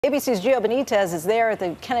ABC's Gio Benitez is there at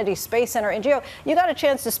the Kennedy Space Center. And Gio, you got a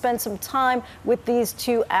chance to spend some time with these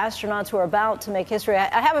two astronauts who are about to make history.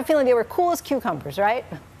 I have a feeling they were cool as cucumbers, right?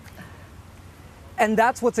 And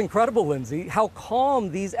that's what's incredible, Lindsay, how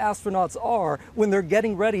calm these astronauts are when they're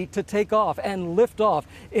getting ready to take off and lift off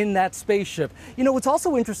in that spaceship. You know, what's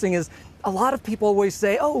also interesting is a lot of people always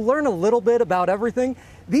say, oh, learn a little bit about everything.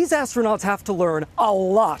 These astronauts have to learn a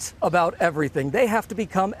lot about everything. They have to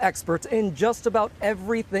become experts in just about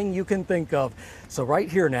everything you can think of. So right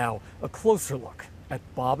here now, a closer look at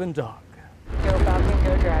Bob and Doug. Go Falcon,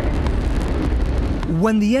 go Dragon.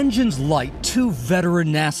 When the engines light, two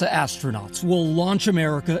veteran NASA astronauts will launch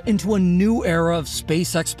America into a new era of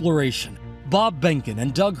space exploration. Bob Behnken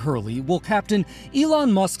and Doug Hurley will captain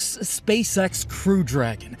Elon Musk's SpaceX Crew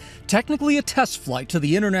Dragon, technically a test flight to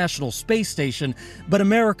the International Space Station, but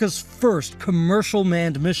America's first commercial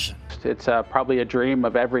manned mission. It's probably a dream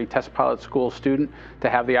of every test pilot school student to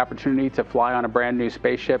have the opportunity to fly on a brand new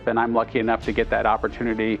spaceship, and I'm lucky enough to get that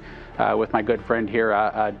opportunity with my good friend here,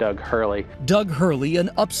 Doug Hurley. Doug Hurley, an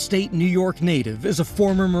upstate New York native, is a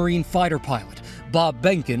former Marine fighter pilot. Bob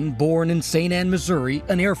Behnken, born in St. Anne, Missouri,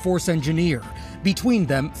 an Air Force engineer. Between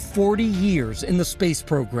them, 40 years in the space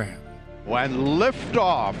program. When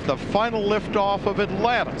liftoff, the final liftoff of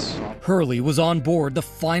Atlantis. Hurley was on board the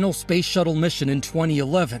final space shuttle mission in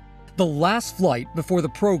 2011, the last flight before the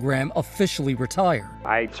program officially retired.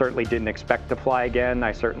 I certainly didn't expect to fly again.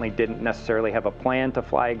 I certainly didn't necessarily have a plan to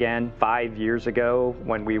fly again. 5 years ago,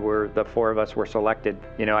 when the four of us were selected,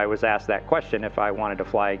 I was asked that question if I wanted to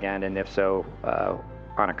fly again, and if so,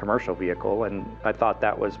 on a commercial vehicle, and I thought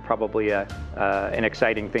that was probably an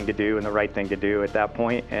exciting thing to do and the right thing to do at that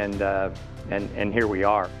point, and here we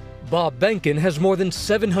are. Bob Behnken has more than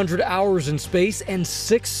 700 hours in space and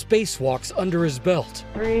 6 spacewalks under his belt.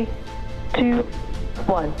 3, 2,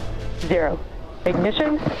 1, 0.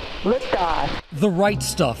 Ignition, liftoff. The right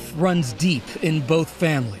stuff runs deep in both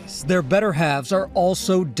families. Their better halves are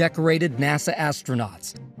also decorated NASA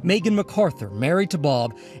astronauts. Megan MacArthur, married to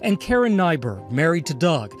Bob, and Karen Nyberg, married to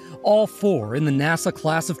Doug, all 4 in the NASA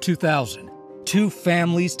class of 2000. 2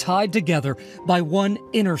 families tied together by one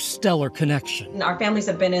interstellar connection. Our families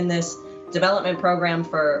have been in this development program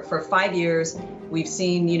for 5 years. We've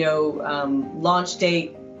seen, launch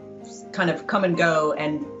date kind of come and go,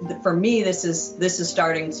 and for me, this is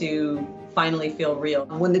starting to finally feel real.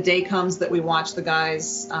 When the day comes that we watch the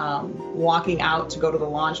guys walking out to go to the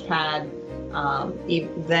launch pad,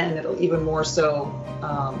 then it'll even more so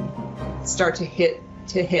start to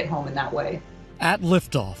hit home in that way. At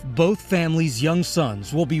liftoff, both families' young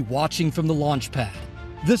sons will be watching from the launch pad.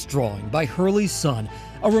 This drawing by Hurley's son,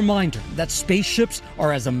 a reminder that spaceships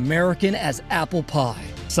are as American as apple pie,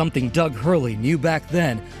 something Doug Hurley knew back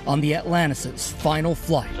then on the Atlantis' final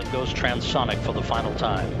flight. It goes transonic for the final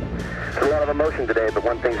time. There's a lot of emotion today, but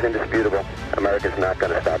one thing's indisputable. America's not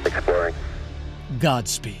going to stop exploring.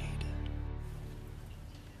 Godspeed.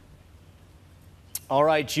 All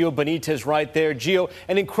right, Gio Benitez right there. Gio,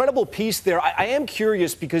 an incredible piece there. I am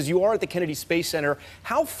curious, because you are at the Kennedy Space Center,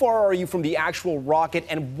 how far are you from the actual rocket,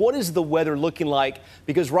 and what is the weather looking like?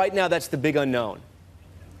 Because right now, that's the big unknown.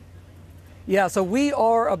 Yeah, so we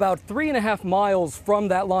are about 3.5 miles from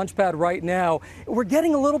that launch pad right now. We're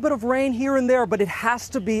getting a little bit of rain here and there, but it has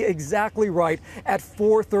to be exactly right at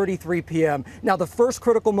 4:33 p.m. Now, the first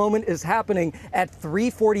critical moment is happening at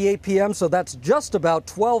 3:48 p.m., so that's just about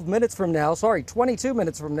 22 minutes from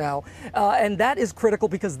now. And that is critical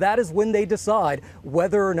because that is when they decide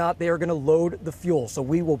whether or not they are going to load the fuel. So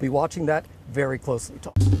we will be watching that very closely.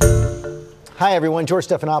 Hi everyone, George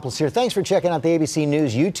Stephanopoulos here. Thanks for checking out the ABC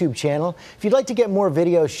News YouTube channel. If you'd like to get more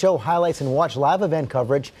videos, show highlights, and watch live event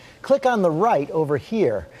coverage, click on the right over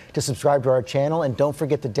here to subscribe to our channel, and don't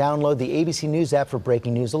forget to download the ABC News app for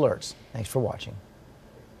breaking news alerts. Thanks for watching.